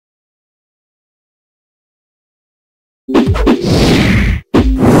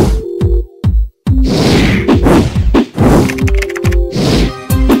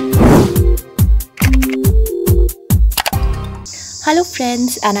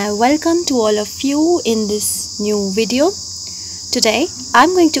friends, and I welcome to all of you in this new video. Today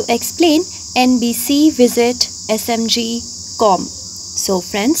I'm going to explain Nbcvisit Smg.com. So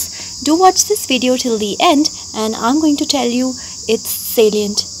friends, do watch this video till the end and I'm going to tell you its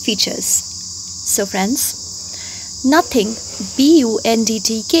salient features. So friends, nothing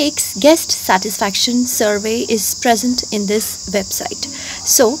BUNDT Cakes guest satisfaction survey is present in this website.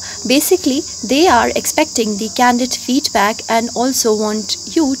 So basically they are expecting the candid feedback and also want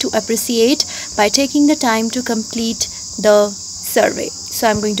you to appreciate by taking the time to complete the survey. So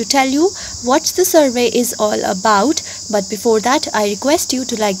I'm going to tell you what the survey is all about, but before that I request you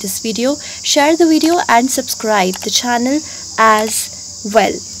to like this video, share the video and subscribe the channel as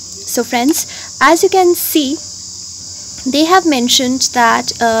well. So friends, as you can see, they have mentioned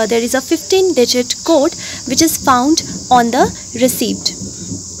that there is a 15-digit code which is found on the receipt.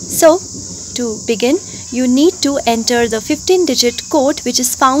 So to begin, you need to enter the 15-digit code which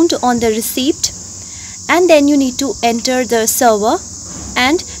is found on the receipt, and then you need to enter the server,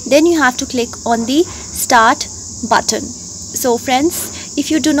 and then you have to click on the start button. So friends,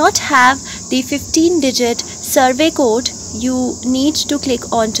 if you do not have the 15-digit survey code, you need to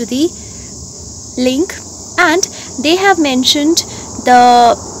click onto the link, and they have mentioned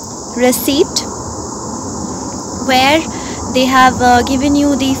the receipt where they have given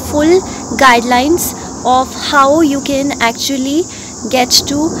you the full guidelines of how you can actually get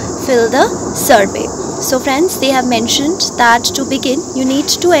to fill the survey. So friends, they have mentioned that to begin you need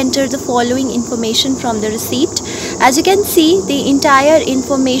to enter the following information from the receipt. As you can see, the entire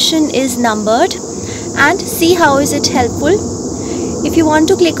information is numbered, and see how is it helpful. If you want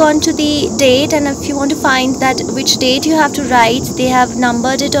to click on to the date, and if you want to find that which date you have to write, they have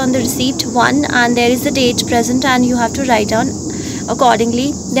numbered it on the receipt 1, and there is the date present and you have to write down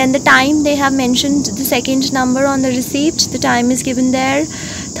accordingly. Then the time, they have mentioned the second number on the receipt, the time is given there.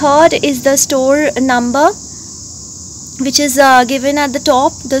 Third is the store number which is given at the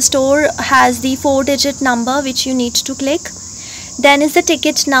top. The store has the 4-digit number which you need to click. Then is the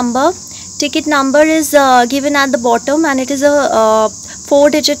ticket number. Ticket number is given at the bottom, and it is a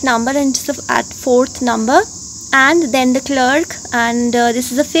 4-digit number, and it's at 4th number. And then the clerk, and this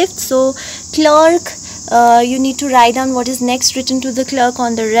is the 5th. So clerk, you need to write down what is next written to the clerk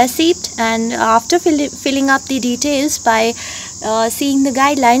on the receipt, and after filling up the details by seeing the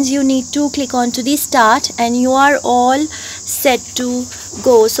guidelines, you need to click on to the start, and you are all set to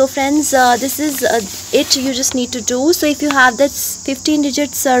go. So friends, this is it you just need to do. So if you have that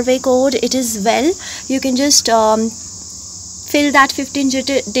 15-digit survey code, it is well, you can just fill that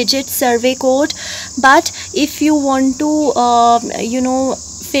 15-digit survey code. But if you want to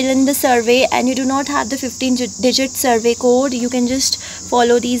fill in the survey and you do not have the 15-digit survey code, you can just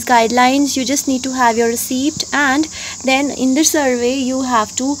follow these guidelines. You just need to have your receipt, and then in the survey you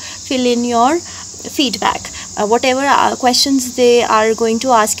have to fill in your feedback. Whatever questions they are going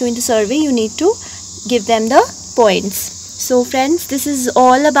to ask you in the survey, you need to give them the points. So friends, this is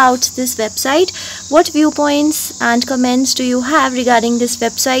all about this website. What viewpoints and comments do you have regarding this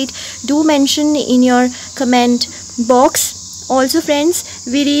website? Do mention in your comment box. Also friends,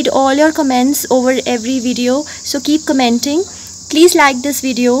 we read all your comments over every video, so keep commenting. Please like this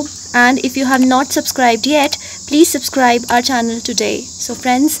video, and if you have not subscribed yet, please subscribe our channel today. So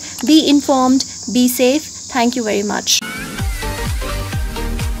friends, be informed, be safe. Thank you very much.